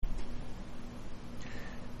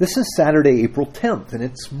This is Saturday, April 10th, and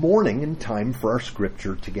it's morning and time for our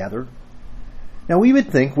scripture together. Now, we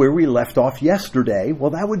would think where we left off yesterday, well,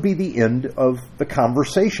 that would be the end of the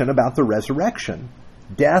conversation about the resurrection.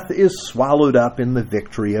 Death is swallowed up in the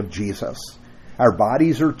victory of Jesus. Our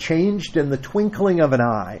bodies are changed in the twinkling of an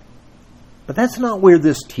eye. But that's not where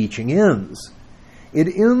this teaching ends. It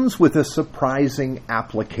ends with a surprising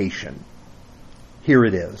application. Here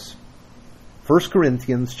it is. 1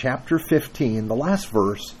 Corinthians chapter 15, the last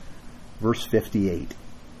verse, verse 58.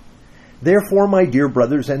 Therefore, my dear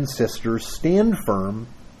brothers and sisters, stand firm.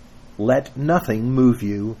 Let nothing move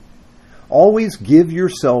you. Always give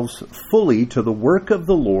yourselves fully to the work of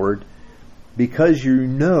the Lord, because you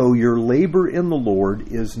know your labor in the Lord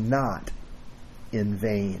is not in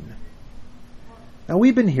vain. Now,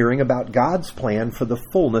 we've been hearing about God's plan for the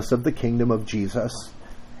fullness of the kingdom of Jesus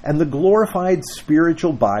and the glorified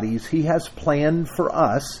spiritual bodies He has planned for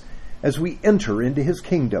us as we enter into His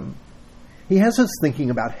kingdom. He has us thinking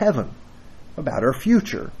about heaven, about our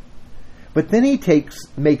future. But then He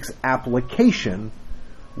makes application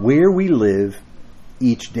where we live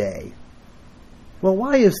each day. Well,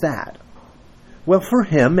 why is that? Well, for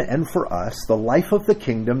Him and for us, the life of the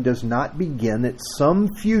kingdom does not begin at some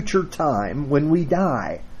future time when we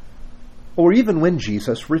die, or even when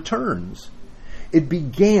Jesus returns. It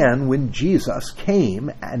began when Jesus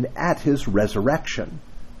came and at His resurrection.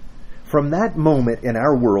 From that moment in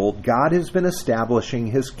our world, God has been establishing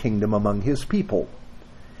His kingdom among His people.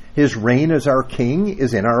 His reign as our King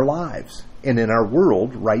is in our lives and in our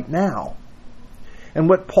world right now. And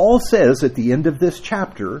what Paul says at the end of this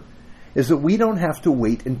chapter is that we don't have to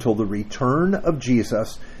wait until the return of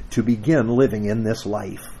Jesus to begin living in this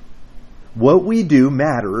life. What we do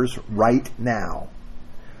matters right now.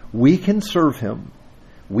 We can serve Him.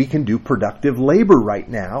 We can do productive labor right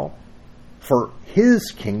now for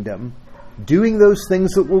His kingdom, doing those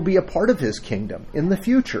things that will be a part of His kingdom in the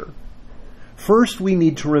future. First, we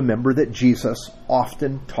need to remember that Jesus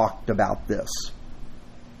often talked about this.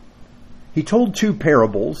 He told two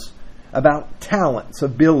parables about talents,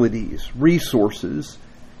 abilities, resources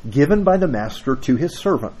given by the master to his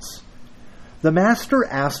servants. The master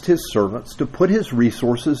asked his servants to put his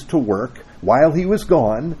resources to work while he was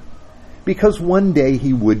gone, because one day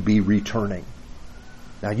he would be returning.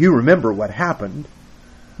 Now, you remember what happened.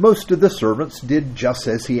 Most of the servants did just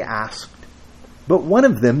as he asked, but one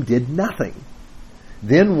of them did nothing.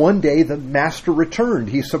 Then one day the master returned.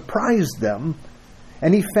 He surprised them,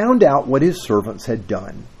 and he found out what his servants had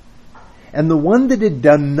done. And the one that had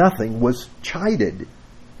done nothing was chided.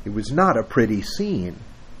 It was not a pretty scene.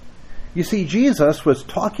 You see, Jesus was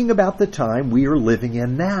talking about the time we are living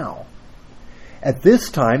in now. At this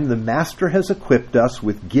time, the Master has equipped us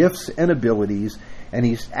with gifts and abilities, and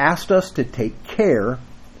He's asked us to take care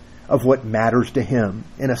of what matters to Him,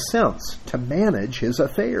 in a sense, to manage His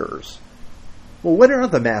affairs. Well, what are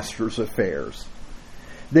the Master's affairs?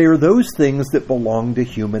 They are those things that belong to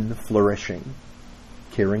human flourishing.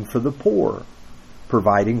 Caring for the poor,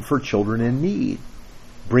 providing for children in need,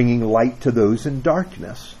 bringing light to those in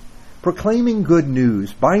darkness, proclaiming good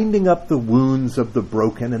news, binding up the wounds of the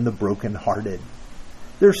broken and the brokenhearted.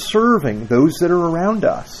 They're serving those that are around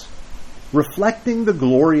us, reflecting the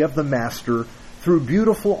glory of the Master through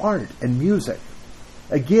beautiful art and music.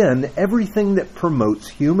 Again, everything that promotes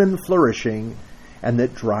human flourishing and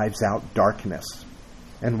that drives out darkness.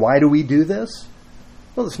 And why do we do this?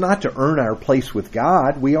 Well, it's not to earn our place with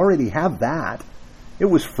God. We already have that. It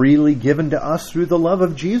was freely given to us through the love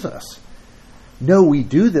of Jesus. No, we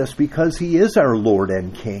do this because He is our Lord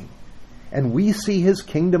and King. And we see His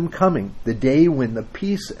kingdom coming, the day when the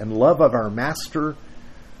peace and love of our Master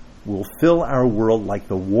will fill our world like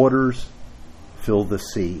the waters fill the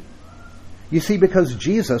sea. You see, because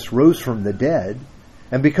Jesus rose from the dead,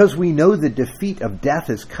 and because we know the defeat of death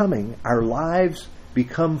is coming, our lives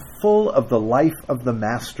become full of the life of the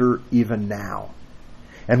Master even now.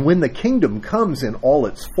 And when the kingdom comes in all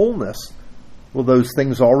its fullness, well, those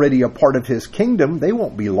things already a part of His kingdom, they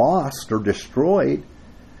won't be lost or destroyed.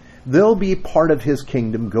 They'll be part of His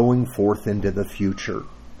kingdom going forth into the future.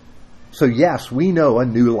 So yes, we know a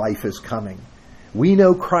new life is coming. We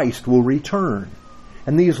know Christ will return.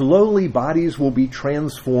 And these lowly bodies will be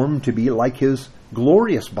transformed to be like His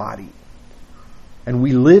glorious body. And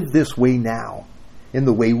we live this way now, in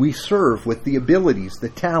the way we serve with the abilities, the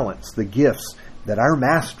talents, the gifts that our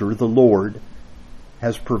Master, the Lord,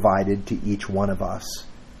 has provided to each one of us.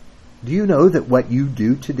 Do you know that what you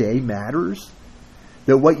do today matters?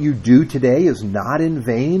 That what you do today is not in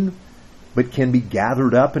vain, but can be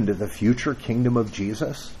gathered up into the future kingdom of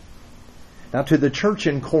Jesus? Now, to the church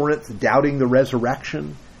in Corinth doubting the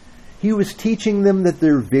resurrection, He was teaching them that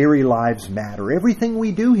their very lives matter. Everything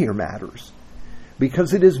we do here matters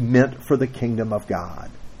because it is meant for the kingdom of God,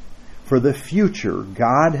 for the future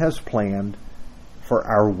God has planned for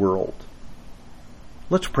our world.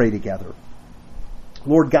 Let's pray together.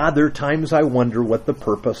 Lord God, there are times I wonder what the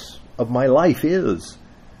purpose of my life is.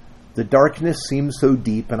 The darkness seems so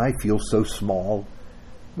deep and I feel so small.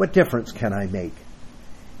 What difference can I make?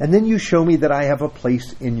 And then you show me that I have a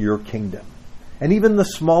place in your kingdom. And even the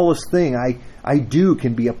smallest thing I do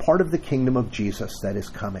can be a part of the kingdom of Jesus that is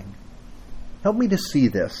coming. Help me to see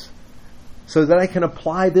this so that I can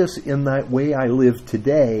apply this in that way I live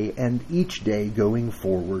today and each day going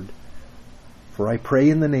forward. For I pray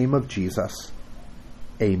in the name of Jesus.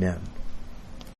 Amen.